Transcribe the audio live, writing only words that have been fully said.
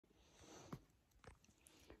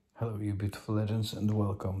Hello you beautiful legends, and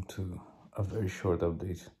welcome to a very short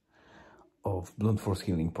update of Blunt Force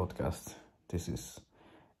Healing podcast. This is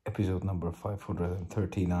episode number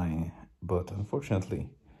 539, but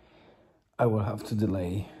unfortunately I will have to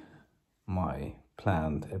delay my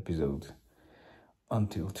planned episode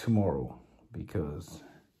until tomorrow because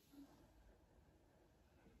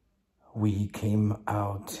we came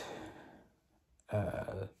out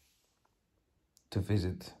to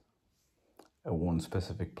visit one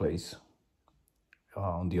specific place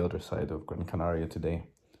on the other side of Gran Canaria today,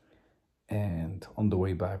 and on the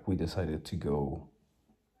way back we decided to go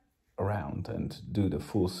around and do the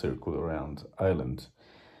full circle around Ireland,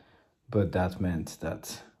 but that meant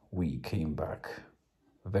that we came back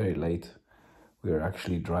very late. We were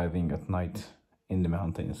actually driving at night in the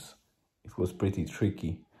mountains. It was pretty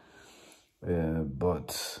tricky,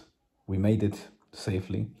 but we made it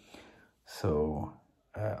safely, so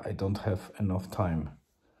I don't have enough time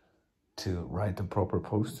to write a proper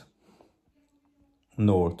post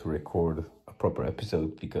nor to record a proper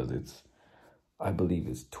episode because I believe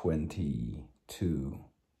it's 20 to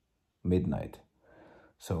midnight.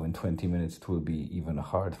 So in 20 minutes it will be even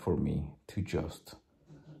hard for me to just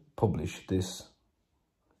publish this,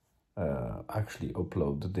 actually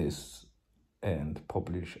upload this and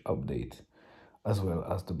publish update as well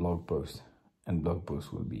as the blog post. And blog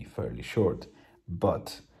post will be fairly short,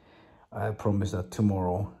 but I promise that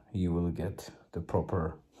tomorrow you will get the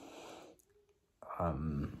proper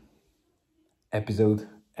episode,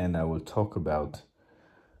 and I will talk about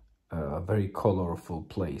a very colorful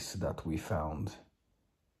place that we found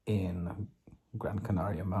in Gran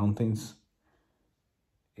Canaria Mountains.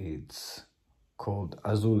 It's called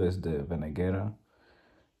Azules de Veneguera,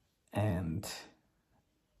 and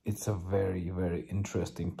it's a very, very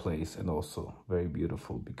interesting place and also very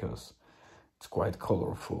beautiful because it's quite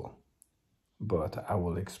colorful. But I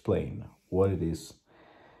will explain what it is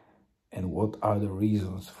and what are the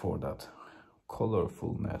reasons for that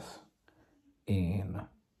colorfulness in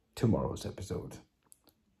tomorrow's episode.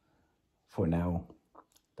 For now,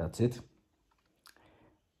 that's it.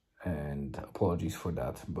 And apologies for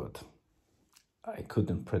that, but I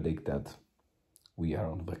couldn't predict that we are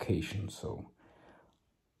on vacation, so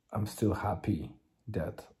I'm still happy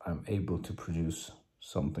that I'm able to produce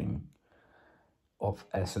something of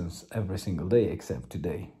essence every single day except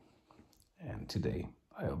today. And today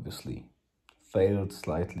I obviously failed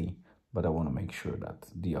slightly, but I want to make sure that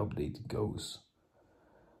the update goes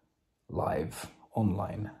live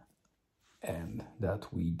online and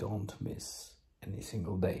that we don't miss any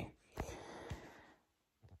single day.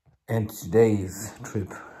 And today's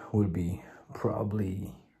trip will be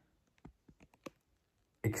probably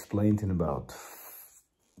explained in about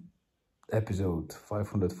episode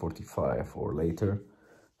 545 or later,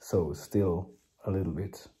 so still a little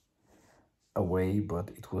bit away, but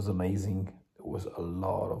it was amazing. There was a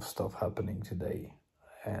lot of stuff happening today,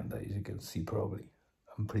 and as you can see, probably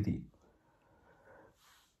I'm pretty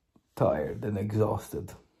tired and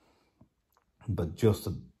exhausted, but just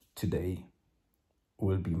today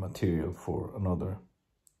will be material for another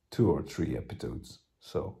 2 or 3 episodes,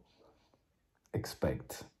 so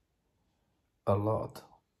expect a lot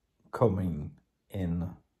coming in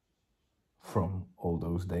from all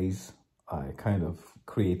those days. I kind of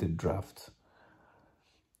created draft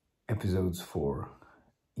episodes for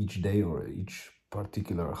each day or each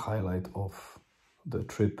particular highlight of the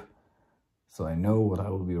trip, so I know what I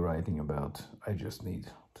will be writing about. I just need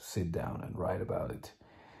to sit down and write about it.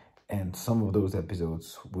 And some of those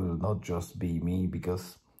episodes will not just be me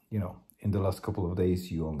because, you know, in the last couple of days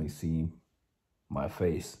you only see my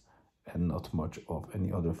face and not much of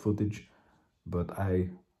any other footage, but I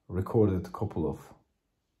recorded a couple of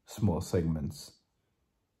small segments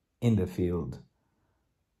in the field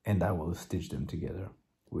and I will stitch them together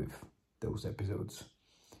with those episodes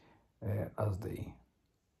as they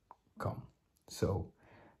come. So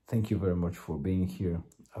thank you very much for being here.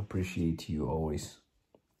 I appreciate you always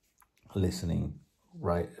listening,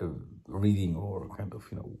 reading, or kind of,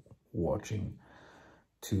 you know, watching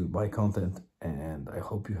to my content, and I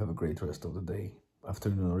hope you have a great rest of the day,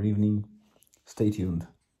 afternoon or evening. Stay tuned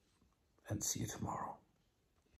and see you tomorrow.